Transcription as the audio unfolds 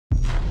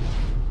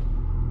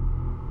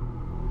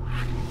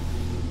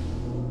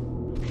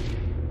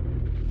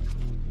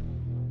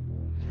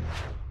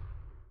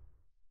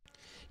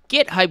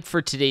Get hyped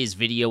for today's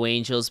video,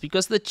 Angels,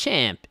 because the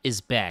champ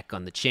is back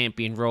on the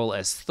champion role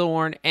as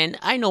Thorn, and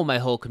I know my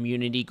whole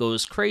community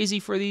goes crazy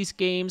for these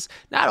games.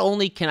 Not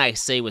only can I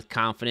say with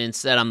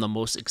confidence that I'm the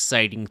most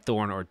exciting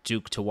Thorn or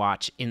Duke to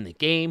watch in the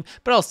game,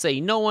 but I'll say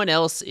no one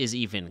else is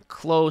even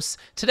close.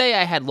 Today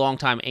I had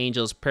longtime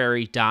Angels,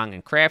 Prairie, Dong,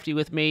 and Crafty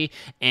with me,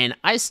 and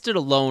I stood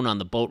alone on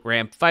the boat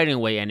ramp fighting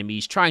away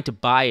enemies, trying to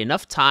buy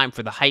enough time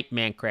for the hype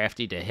man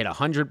Crafty to hit a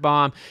 100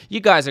 bomb.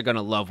 You guys are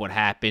gonna love what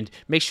happened.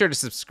 Make sure to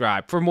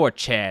subscribe for more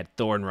Chad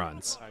Thorn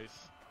runs.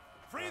 Nice.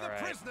 Free the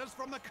prisoners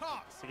from the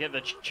cops. To get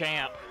the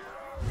champ.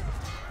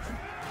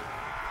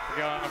 We're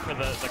going for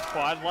the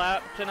quad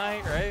lap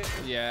tonight, right?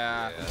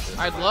 Yeah.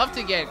 I'd love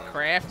to get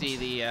Crafty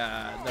the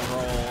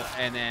roll,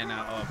 and then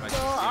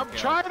I'm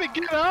trying to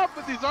get up,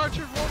 but these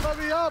archers won't let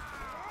me up.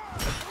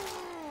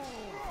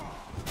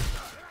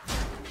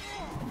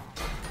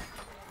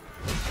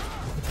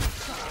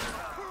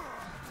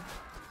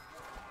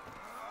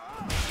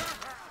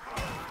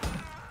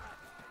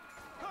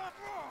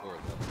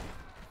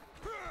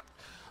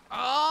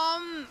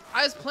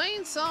 I was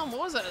playing some,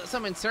 what was it?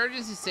 Some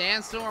Insurgency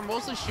Sandstorm,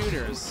 mostly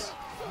shooters.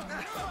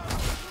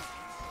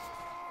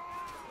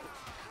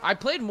 I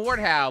played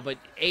Mordhau, but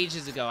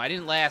ages ago. I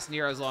didn't last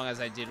near as long as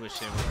I did with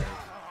Chivalry.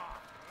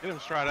 Get him,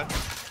 Strata.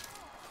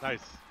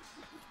 Nice.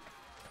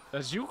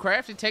 That's you,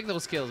 Crafty. Take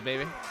those kills,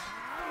 baby.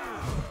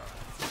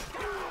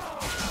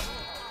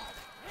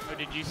 Oh,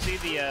 did you see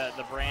the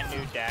brand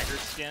new dagger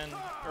skin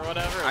or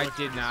whatever? I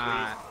did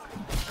not.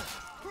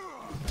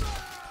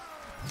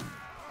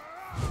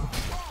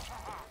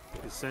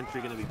 Sentry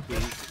gonna be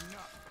pleased.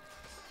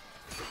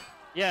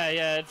 Yeah,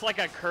 it's like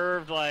a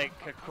curved, like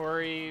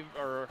Kakori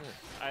or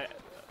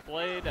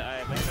blade.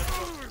 I think that's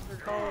what they're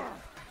called.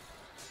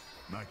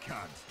 My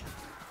cunt.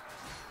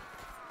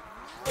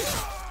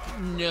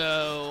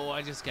 No,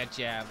 I just got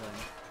javelin.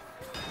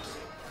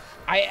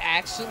 I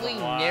actually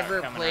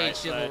never played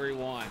Chivalry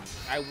 1.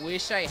 I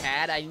wish I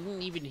had. I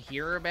didn't even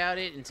hear about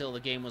it until the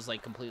game was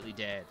like completely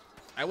dead.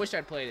 I wish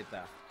I'd played it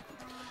though.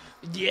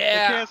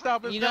 Yeah, can't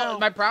stop us you know, now.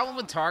 my problem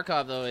with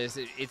Tarkov though is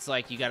it's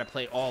like you got to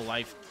play all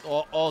day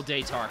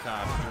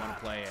Tarkov if you want to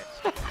play it.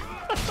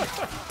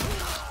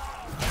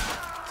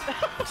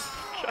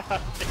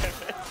 God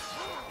damn it.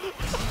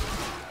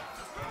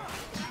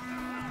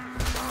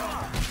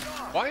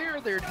 Why are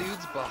there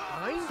dudes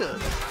behind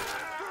us?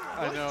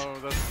 I know,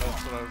 that's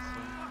what I was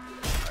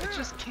saying. It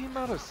just came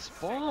out of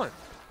spawn.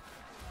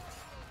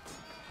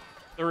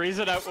 The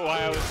reason why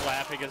I was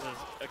laughing is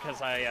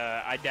because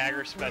I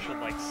dagger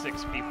specialed like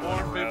 6 people in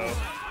a row.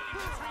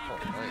 Oh,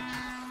 nice.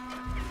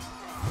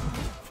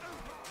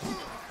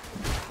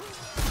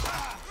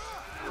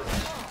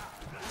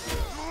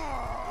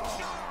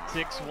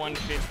 Six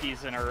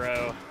 150s in a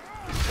row.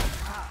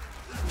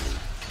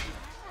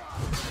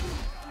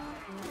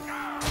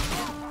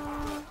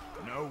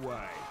 No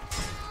way.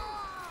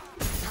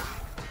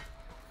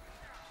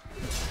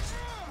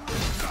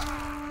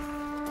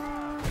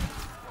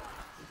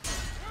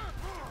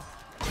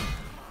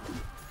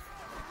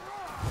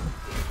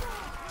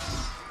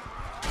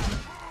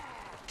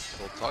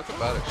 Well, talk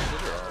about a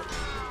shitter army.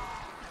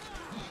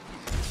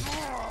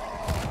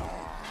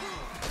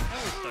 We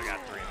still got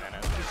 3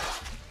 minutes.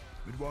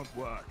 It won't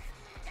work.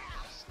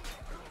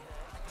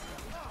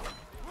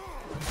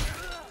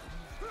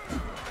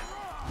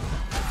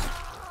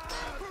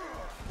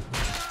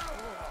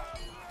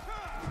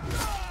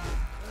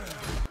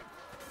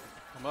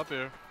 Come up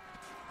here.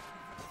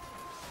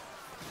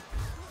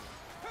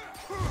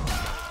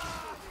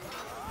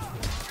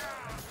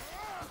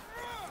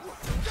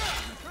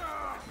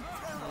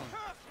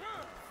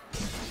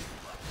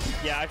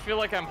 Yeah, I feel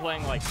like I'm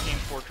playing like Team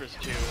Fortress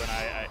 2 when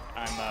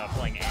I'm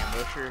playing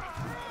Ambusher.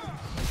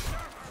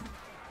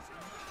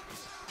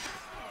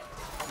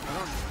 I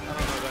don't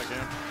know that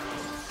game.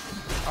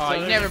 Oh, So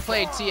you never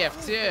played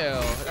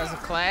TF2. That's a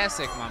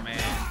classic, my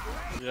man.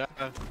 Yeah.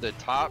 The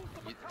top,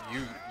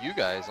 you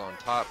guys on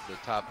top, the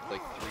top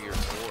like 3 or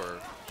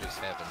 4 just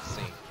have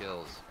insane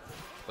kills,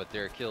 but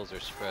their kills are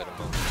spread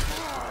among the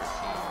rest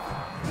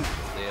of their team.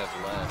 They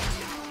have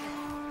left.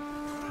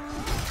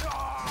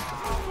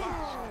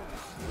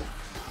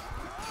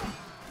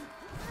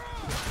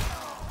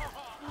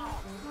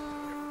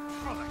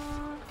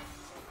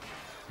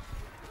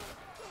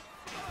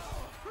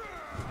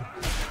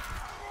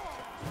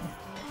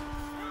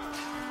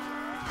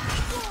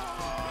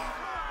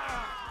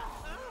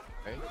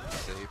 Hey,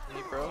 save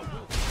me, bro.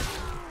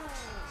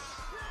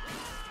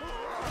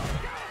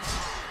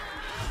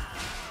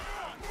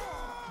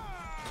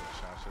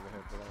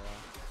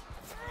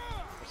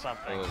 Or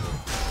something. What was it?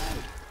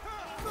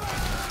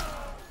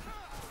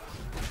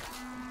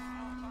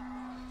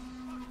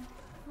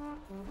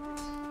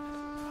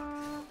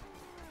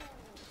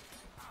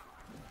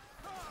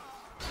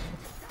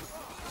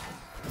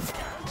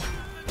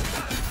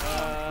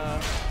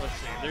 Let's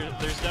see.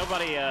 There's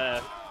nobody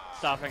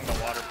stopping the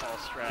waterfall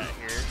strat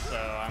here, so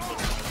I'm just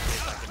gonna see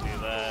if I can do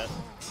that.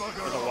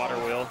 Or the water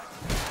wheel. Oh,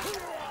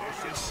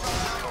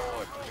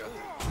 I forgot.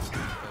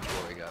 That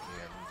boy got me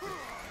in.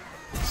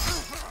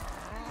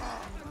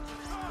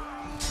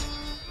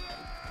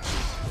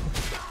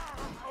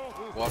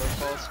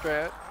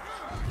 strat?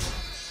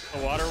 The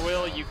water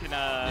wheel, you can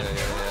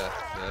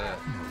Yeah.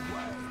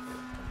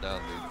 I'm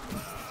down, dude.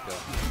 Let's go.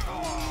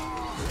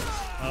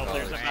 well,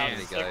 there's there's about too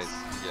many 6. guys.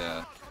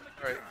 Yeah.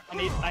 Alright.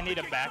 I need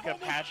a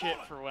backup hatchet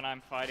for when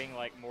I'm fighting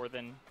like more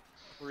than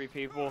 3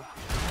 people,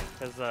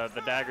 because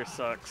the dagger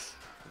sucks.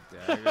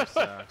 Dagger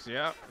sucks.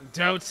 Yep.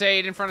 Don't say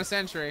it in front of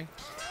Sentry.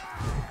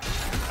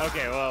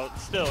 Okay, well,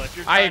 still, if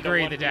you're I trying to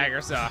agree. 1v The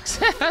dagger sucks.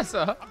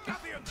 So.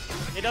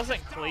 It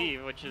doesn't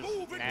cleave, which is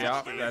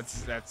nasty. Yep.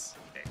 That's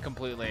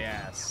completely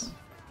ass.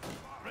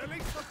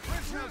 Release the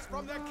prisoners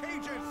from their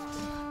cages.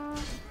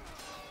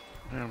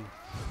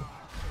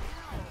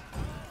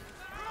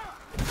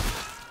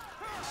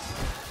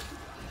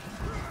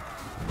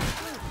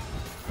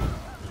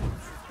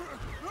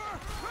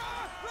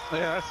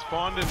 Yeah, I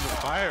spawned in the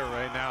fire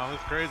right now.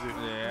 That's crazy.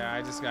 Yeah,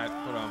 I just got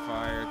put on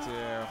fire too.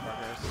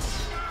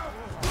 Fuckers.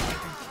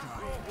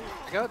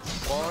 I got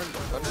spawned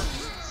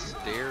underneath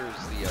stairs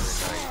the other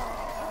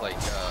night. Like,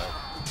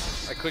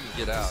 I couldn't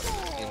get out. It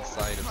was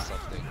inside of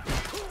something.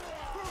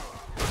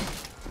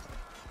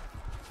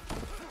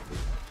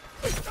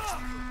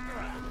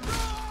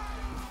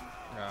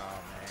 Oh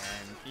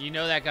man. You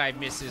know that guy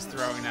missed his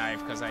throwing knife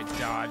because I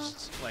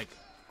dodged like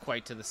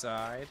quite to the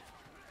side.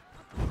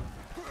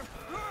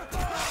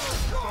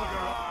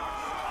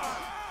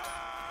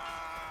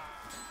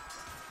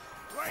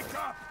 Wake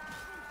up!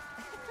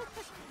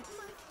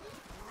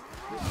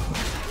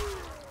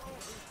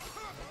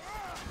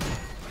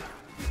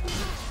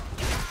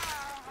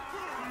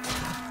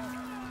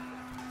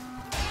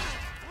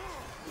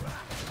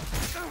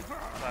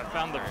 So I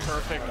found the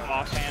perfect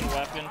offhand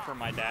weapon for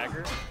my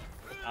dagger.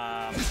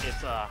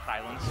 It's a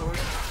Highland sword.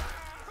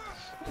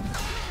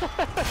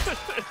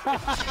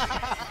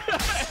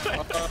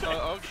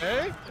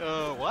 Okay.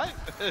 What?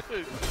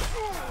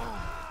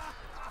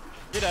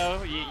 You know,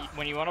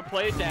 when you want to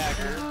play a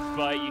dagger,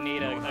 but you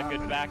need a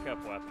good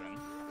backup weapon.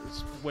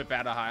 Just whip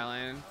out a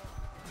Highland.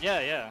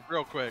 Yeah.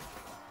 Real quick.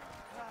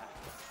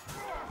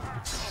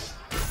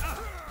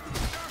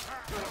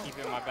 Keep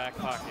it in my back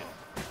pocket.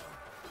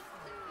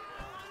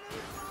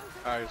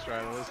 Alright,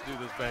 Strider, let's do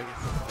this, baby.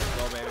 Let's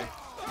go, baby.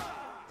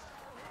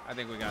 I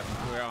think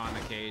we're on the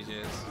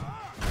cages.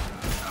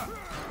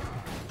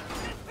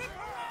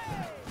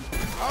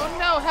 Oh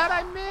no, how'd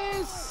I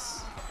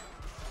miss?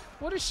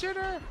 What a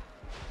shitter.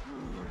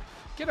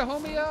 Get a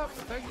homie up.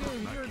 Thank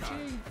you, you're a G.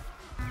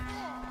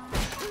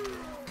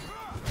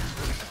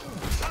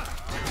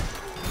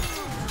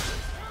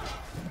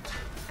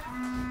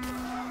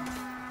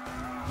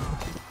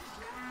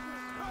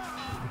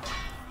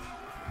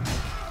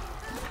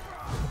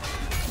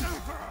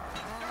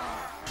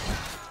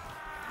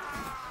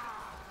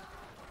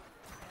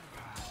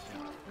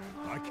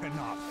 I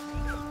cannot.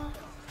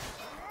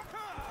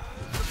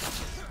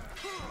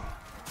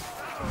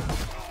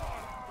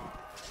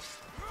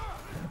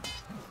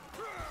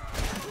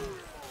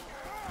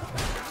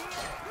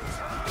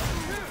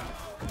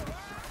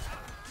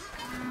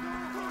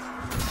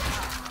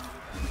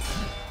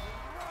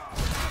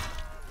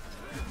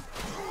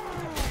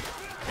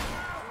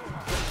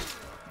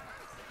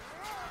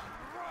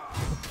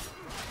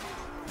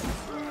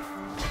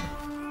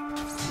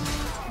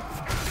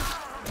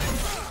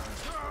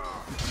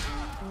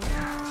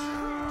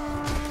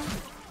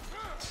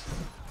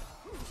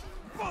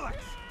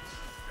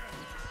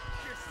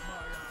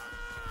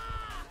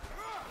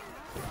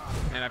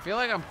 And I feel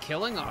like I'm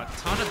killing a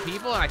ton of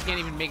people and I can't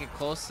even make it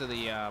close to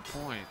the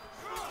point.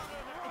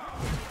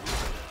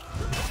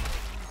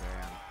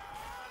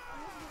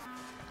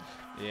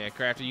 Damn. Yeah,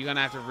 Crafty, you're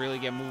gonna have to really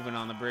get moving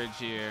on the bridge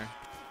here.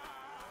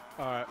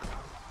 Alright.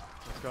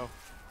 Let's go.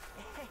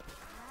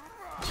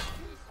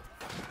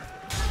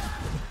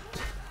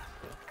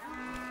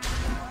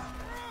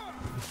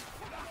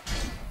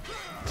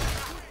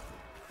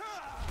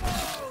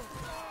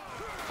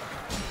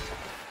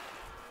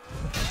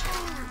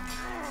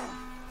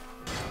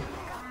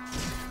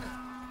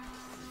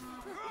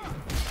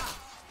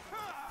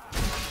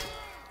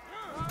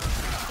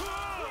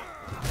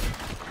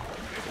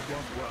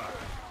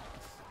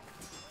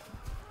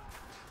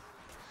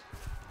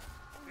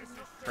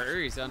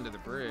 Furry's under the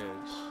bridge.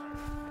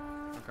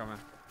 I'm coming.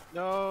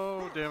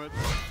 No, damn it.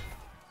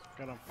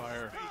 Got on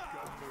fire.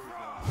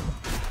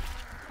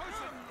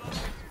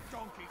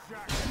 Donkey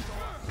Jack.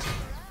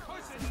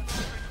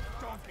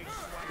 Donkey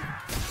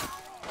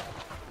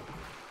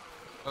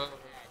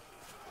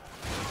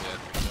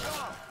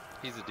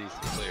He's a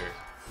decent player.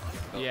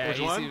 Yeah, Which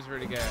he one? seems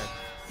pretty good.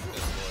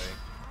 Good boy.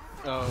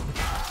 Oh.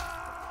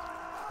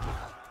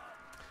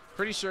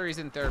 Pretty sure he's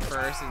in third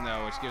person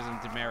though, which gives him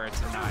demerits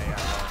in my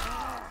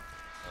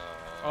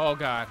Oh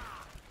god.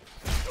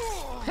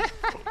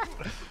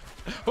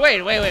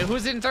 wait,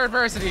 who's in third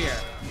person here?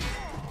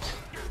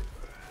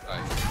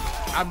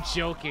 I'm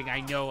joking,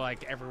 I know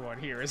like everyone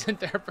here is in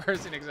third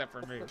person except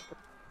for me.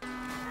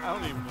 I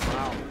don't even know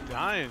how I'm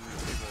dying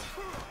these people.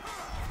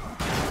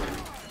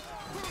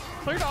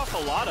 Cleared off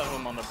a lot of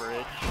them on the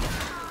bridge.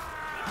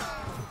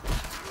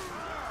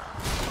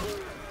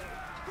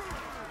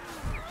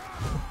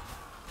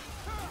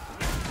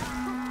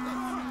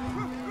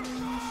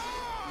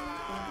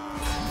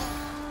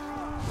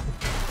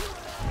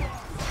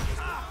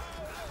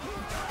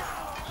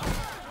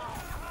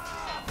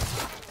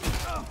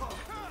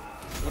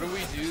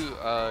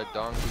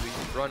 Dong, do we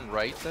run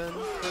right then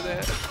for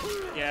that?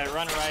 Yeah,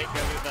 run right, go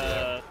to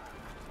the...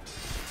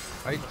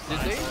 Did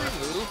they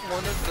remove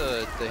one of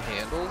the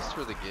handles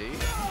for the gate?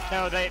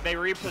 No, they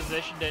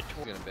repositioned it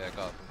I'm gonna back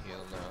off and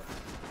heal now.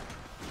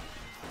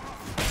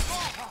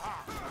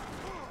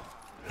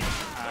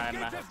 I'm...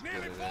 Get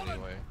it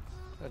anyway.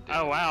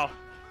 Oh wow.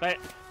 They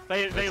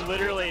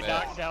literally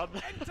knocked out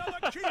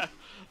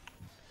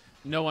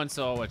No one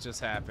saw what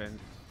just happened.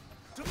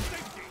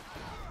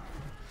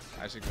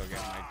 I should go get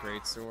my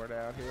greatsword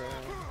out here.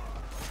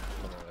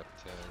 I'm gonna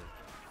F10.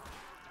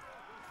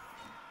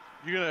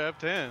 You got an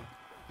F10.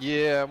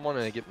 Yeah, I want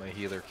to get my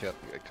healer kept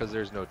because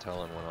there's no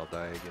telling when I'll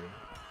die again.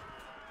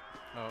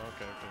 Oh,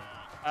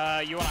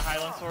 okay. you want a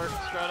Highland sword,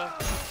 Strata?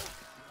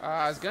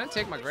 I was gonna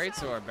take my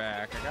greatsword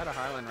back. I got a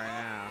Highland right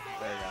now.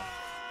 There you go.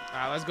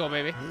 Alright, let's go,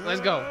 baby. Let's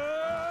go.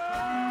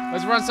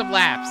 Let's run some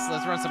laps.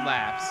 Let's run some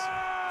laps.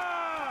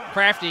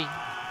 Crafty.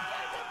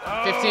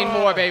 15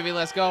 more, baby.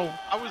 Let's go.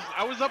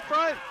 I was up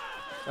front.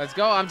 Let's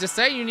go. I'm just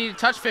saying you need to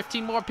touch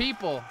 15 more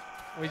people.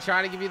 We're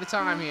trying to give you the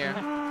time here.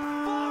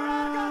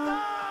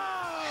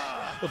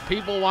 The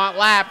people want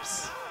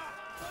laps.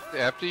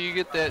 After you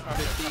get that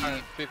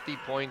 50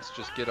 points,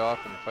 just get off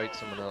and fight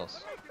someone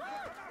else.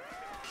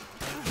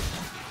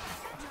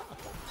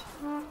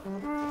 Never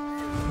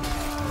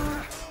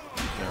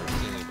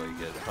seen anybody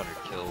get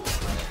 100 kills.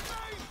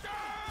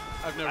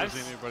 I've never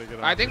seen anybody get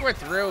off. I think we're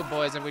through,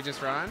 boys, if we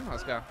just run.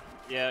 Let's go.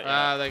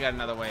 Yeah. They got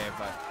another wave,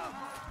 but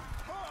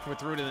we're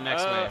through to the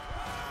next wave.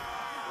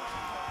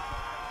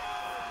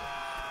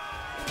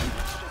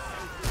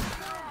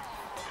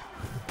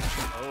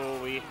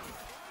 Oh,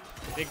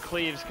 big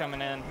cleaves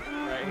coming in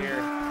right here.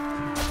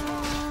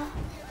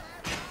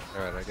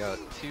 Alright, I got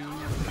 2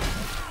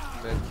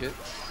 med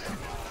kits.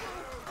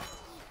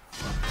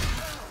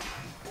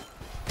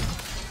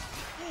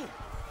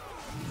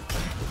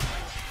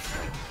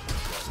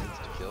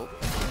 Insta-kill.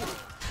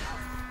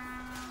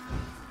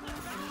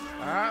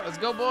 Alright, let's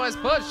go, boys.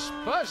 Push,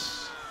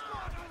 push.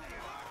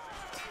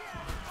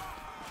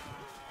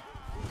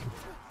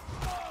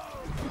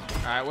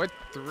 Alright, we're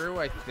through,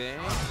 I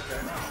think.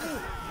 Okay.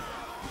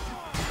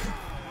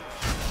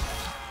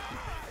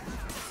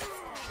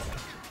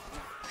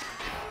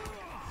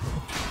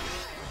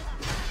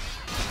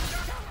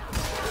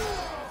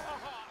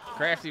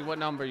 Crafty, what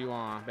number you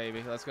on,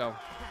 baby? Let's go.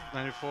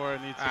 94.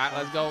 I need. All right,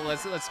 let's go.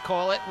 Let's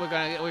call it. We're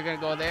gonna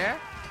go there.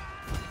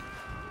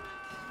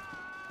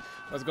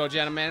 Let's go,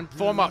 gentlemen.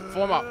 Form up.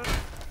 Form up.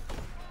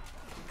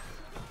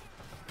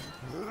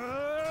 All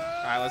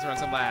right, let's run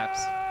some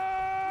laps.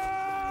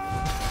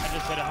 I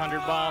just hit 100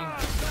 bomb.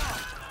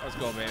 Let's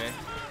go, baby.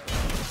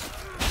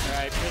 All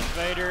right, Prince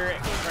Vader,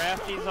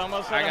 Crafty's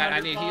almost at 100 I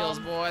need bomb. heals,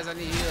 boys. I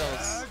need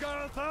heals.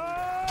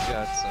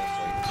 Got some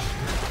weight.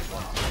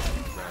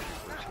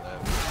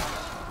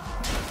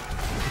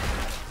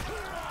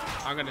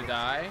 I'm gonna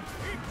die.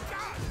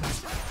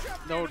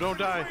 No, don't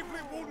die.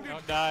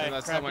 Don't die.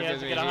 Unless Crafty someone has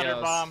gives to me get 100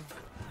 heals. bomb.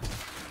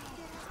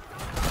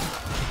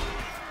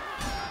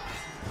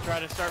 Try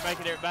to start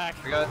making it back.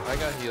 I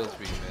got heals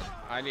for you, man.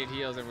 I need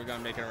heals if we're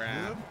gonna make it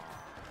around.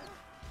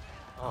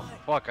 Oh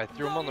fuck! I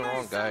threw him on the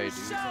wrong guy, dude.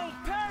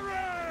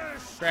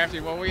 Crafty,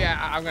 where we at?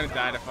 I'm gonna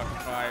die to fucking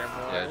fire,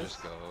 boys. Yeah,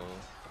 just go.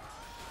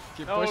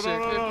 Keep No, pushing,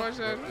 no, keep no.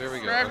 pushing. There we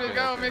go. Crafty, Okay,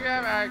 go, okay, make it okay.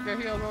 happen. Alright, get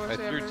heals on the I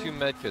threw champion.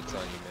 2 medkits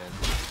on you, man.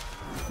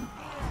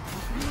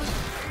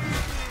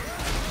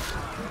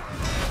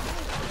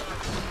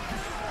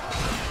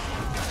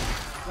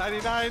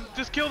 99.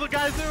 Just kill the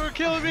guys that were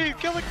killing me.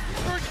 They were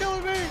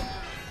killing me.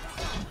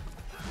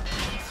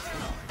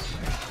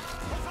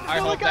 I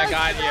hope that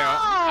guys, got you. no!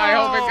 I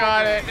hope it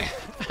got it.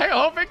 I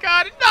hope it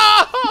got it.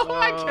 No!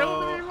 I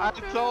killed him. I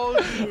told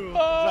you. Is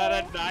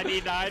that a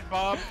 99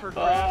 bomb for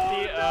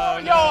Crafty? Oh,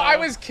 Yo, I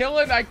was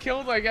killing. I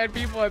killed like 8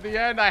 people at the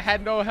end. I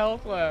had no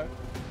health left.